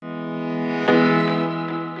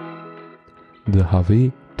the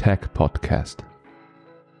HAWE Tech Podcast.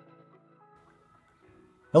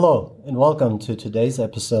 Hello, and welcome to today's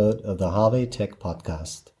episode of the HAWE Tech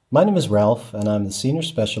Podcast. My name is Ralph, and I'm the Senior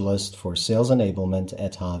Specialist for Sales Enablement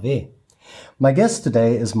at HAWE. My guest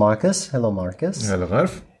today is Marcus. Hello, Marcus. Hello,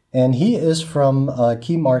 Ralph. And he is from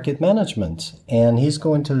Key Market Management, and he's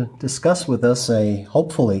going to discuss with us a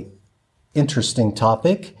hopefully interesting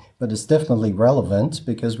topic, but it's definitely relevant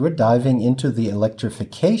because we're diving into the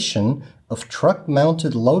electrification of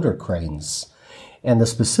truck-mounted loader cranes. And the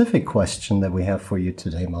specific question that we have for you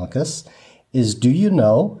today, Marcus, is do you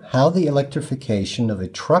know how the electrification of a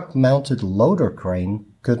truck-mounted loader crane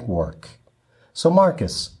could work? So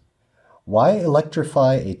Marcus, why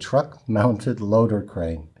electrify a truck-mounted loader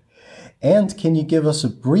crane? And can you give us a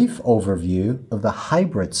brief overview of the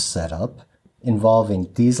hybrid setup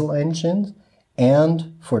involving diesel engines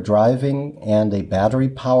and for driving and a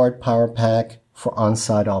battery-powered power pack for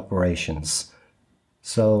on-site operations?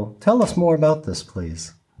 So tell us more about this,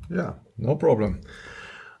 please. Yeah, no problem.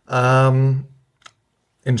 In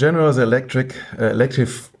general, the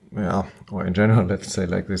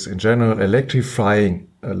electrifying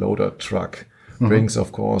a loader truck brings,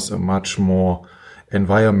 of course, a much more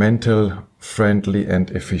environmental friendly and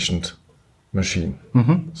efficient machine.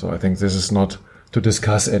 So I think this is not to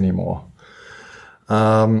discuss anymore.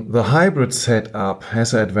 The hybrid setup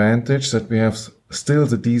has an advantage that we have still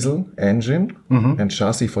the diesel engine and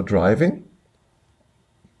chassis for driving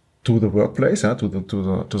to the workplace, to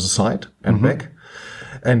the site and back,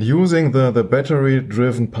 and using the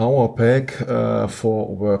battery-driven power pack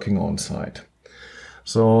for working on site.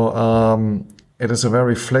 So it is a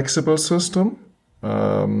very flexible system.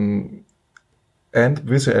 And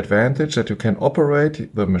with the advantage that you can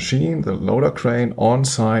operate the machine, the loader crane, on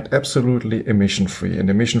site absolutely emission-free. And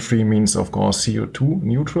emission-free means, of course, CO2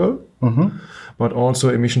 neutral, but also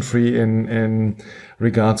emission-free in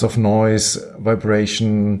regards of noise,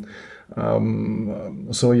 vibration.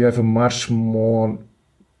 So you have a much more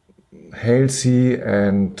healthy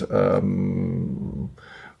and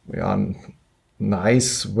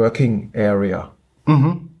nice working area.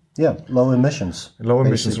 Yeah, low emissions. Low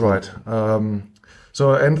emissions, right.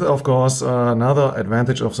 And of course, another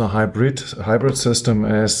advantage of the hybrid system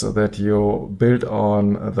is that you build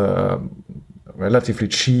on the relatively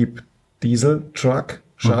cheap diesel truck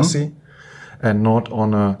chassis and not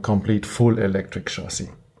on a complete full electric chassis,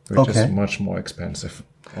 which is much more expensive,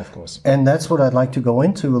 of course. And that's what I'd like to go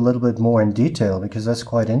into a little bit more in detail because that's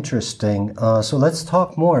quite interesting. So let's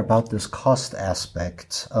talk more about this cost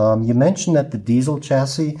aspect. You mentioned that the diesel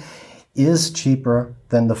chassis is cheaper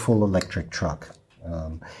than the full electric truck.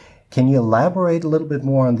 Can you elaborate a little bit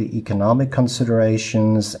more on the economic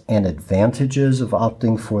considerations and advantages of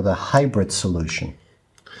opting for the hybrid solution?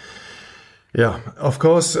 Yeah, of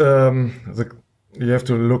course, you have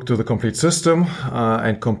to look to the complete system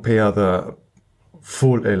and compare the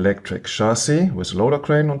full electric chassis with loader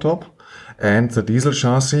crane on top and the diesel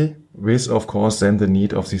chassis with, of course, then the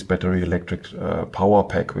need of this battery electric power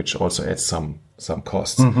pack, which also adds some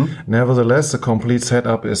costs. Nevertheless, the complete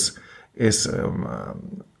setup is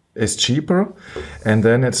cheaper, and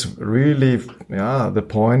then it's really the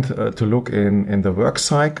point to look in the work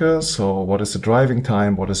cycle. So what is the driving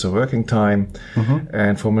time, what is the working time,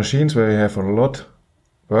 and for machines where you have a lot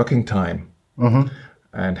working time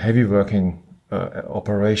and heavy working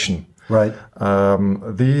operation, right?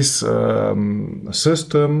 These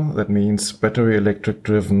system, that means battery electric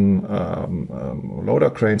driven loader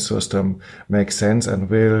crane system, makes sense and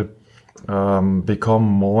will become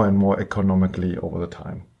more and more economically over the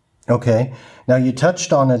time. Okay. Now you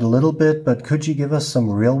touched on it a little bit, but could you give us some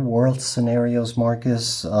real world scenarios,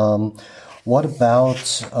 Marcus? What about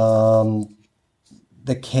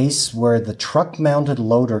the case where the truck mounted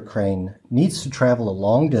loader crane needs to travel a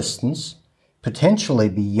long distance, potentially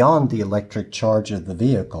beyond the electric charge of the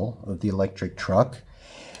vehicle, of the electric truck?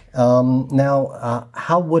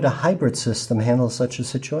 How would a hybrid system handle such a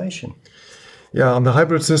situation? Yeah, on the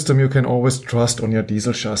hybrid system, you can always trust on your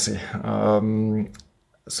diesel chassis.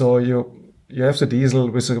 So you have the diesel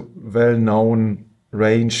with a well-known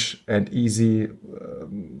range and easy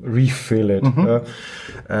refill it.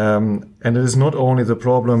 And it is not only the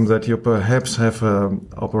problem that you perhaps have an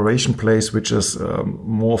operation place which is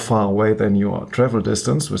more far away than your travel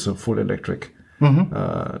distance with a full electric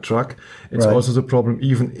truck. It's also the problem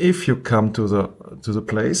even if you come to the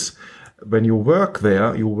place. When you work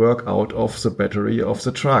there, you work out of the battery of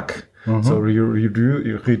the truck. So you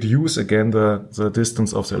reduce again the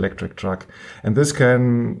distance of the electric truck. And this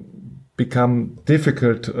can become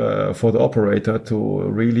difficult for the operator to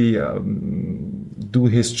really do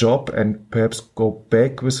his job and perhaps go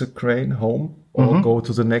back with the crane home or go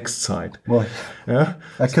to the next side. Well, Yeah.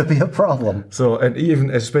 that could be a problem. So, and even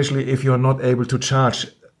especially if you're not able to charge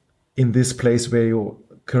in this place where you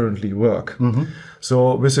currently work.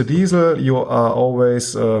 So with a diesel, you are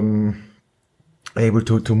always able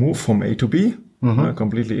to move from A to B,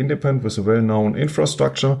 completely independent with a well-known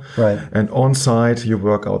infrastructure. Right. And on site, you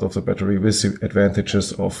work out of the battery with the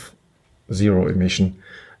advantages of zero emission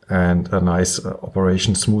and a nice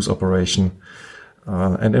operation, smooth operation.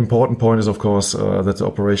 An important point is, of course, that the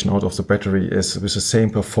operation out of the battery is with the same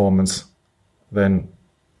performance than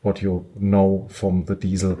what you know from the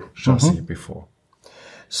diesel chassis before.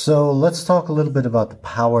 So let's talk a little bit about the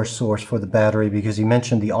power source for the battery, because you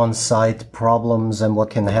mentioned the on-site problems and what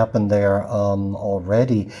can happen there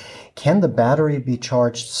already. Can the battery be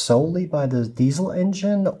charged solely by the diesel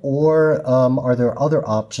engine, or are there other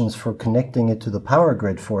options for connecting it to the power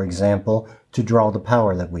grid, for example, to draw the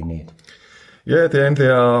power that we need? Yeah, at the end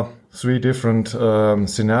there are three different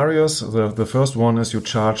scenarios. The first one is you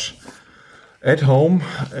charge at home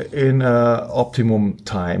in optimum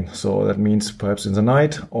time. So that means perhaps in the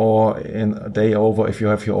night or in a day over. If you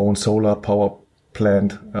have your own solar power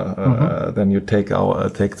plant, then you take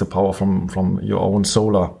the power from your own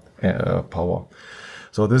solar power.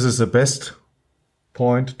 So this is the best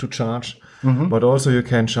point to charge. But also you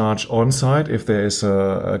can charge on site if there is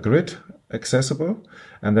a grid accessible.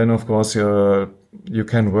 And then of course you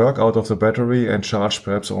can work out of the battery and charge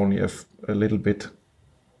perhaps only a little bit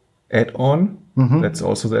add-on. That's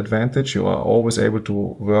also the advantage. You are always able to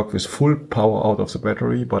work with full power out of the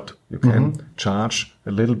battery, but you can charge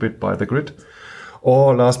a little bit by the grid.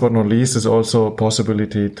 Or last but not least is also a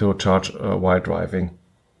possibility to charge while driving.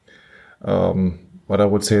 But I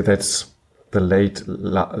would say that's the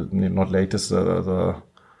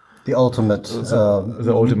ultimate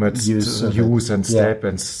the ultimate use and step Yeah.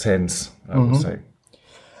 and sense, I would say.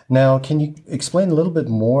 Now, can you explain a little bit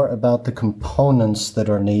more about the components that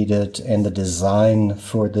are needed and the design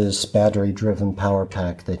for this battery-driven power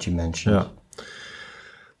pack that you mentioned? Yeah.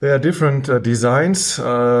 There are different designs.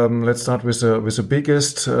 Let's start with the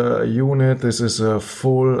biggest unit. This is a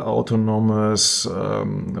full autonomous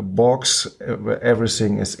box where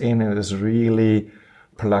everything is in. It is really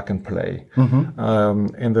plug and play.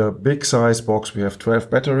 In the big size box, we have 12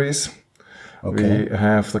 batteries. Okay. We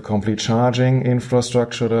have the complete charging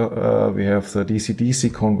infrastructure. We have the DC-DC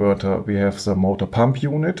converter. We have the motor pump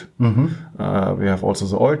unit. We have also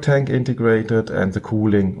the oil tank integrated and the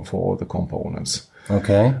cooling for all the components.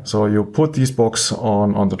 Okay. So you put this box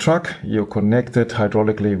on the truck, you connect it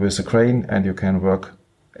hydraulically with a crane, and you can work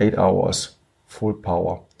 8 hours, full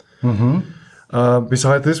power.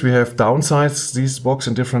 Besides this, we have downsized this box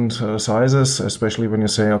in different sizes, especially when you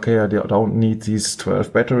say, okay, I don't need these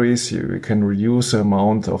 12 batteries. You can reduce the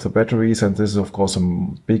amount of the batteries, and this is, of course,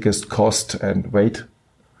 the biggest cost and weight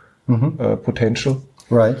potential.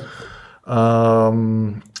 Right.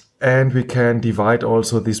 And we can divide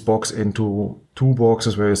also this box into two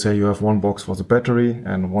boxes where you say you have one box for the battery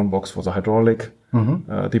and one box for the hydraulic,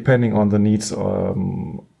 depending on the needs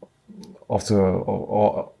of the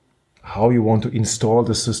or how you want to install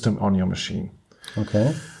the system on your machine.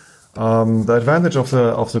 Okay. The advantage of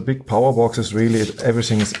the big power box is really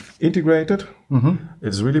everything is integrated.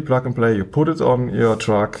 It's really plug and play. You put it on your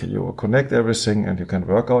truck, you connect everything, and you can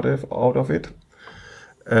work out of it.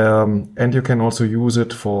 And you can also use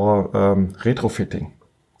it for retrofitting.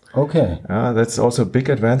 Okay. That's also a big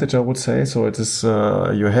advantage, I would say. So it is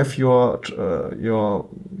you have your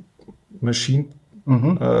machines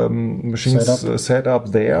set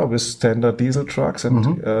up there with standard diesel trucks,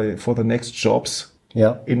 and for the next jobs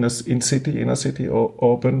inner city or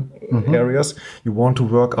urban areas, you want to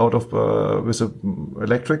work out of with an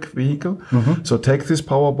electric vehicle. So take this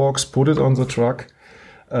power box, put it on the truck,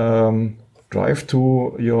 drive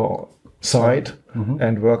to your site,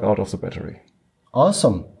 and work out of the battery.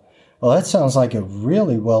 Awesome. Well, that sounds like a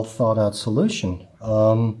really well thought out solution.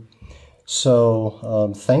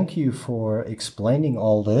 So thank you for explaining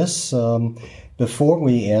all this. Before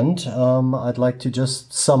we end, I'd like to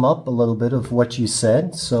just sum up a little bit of what you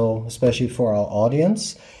said, so especially for our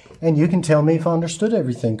audience, and you can tell me if I understood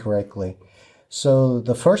everything correctly. So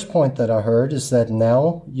the first point that I heard is that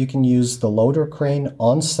now you can use the loader crane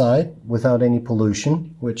on site without any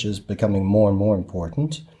pollution, which is becoming more and more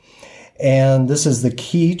important. And this is the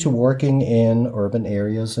key to working in urban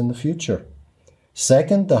areas in the future.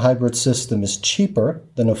 Second, the hybrid system is cheaper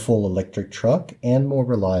than a full electric truck and more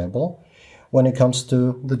reliable when it comes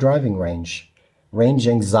to the driving range. Range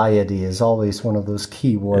anxiety is always one of those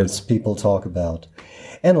key words people talk about.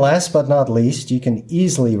 And last but not least, you can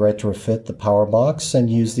easily retrofit the power box and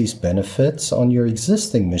use these benefits on your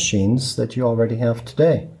existing machines that you already have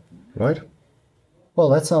today. Right. Well,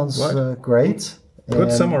 that sounds great.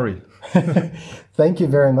 Good summary. Thank you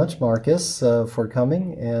very much, Marcus, for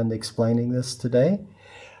coming and explaining this today.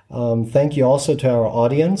 Thank you also to our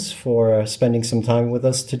audience for spending some time with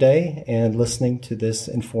us today and listening to this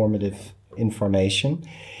informative information.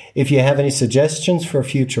 If you have any suggestions for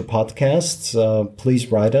future podcasts,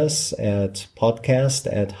 please write us at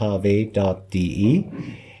podcast@hawe.de.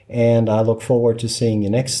 And I look forward to seeing you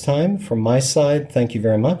next time. From my side, thank you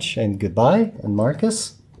very much and goodbye. And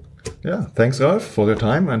Marcus? Yeah, thanks, Ralph, for the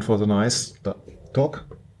time and for the nice talk.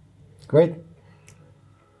 Great.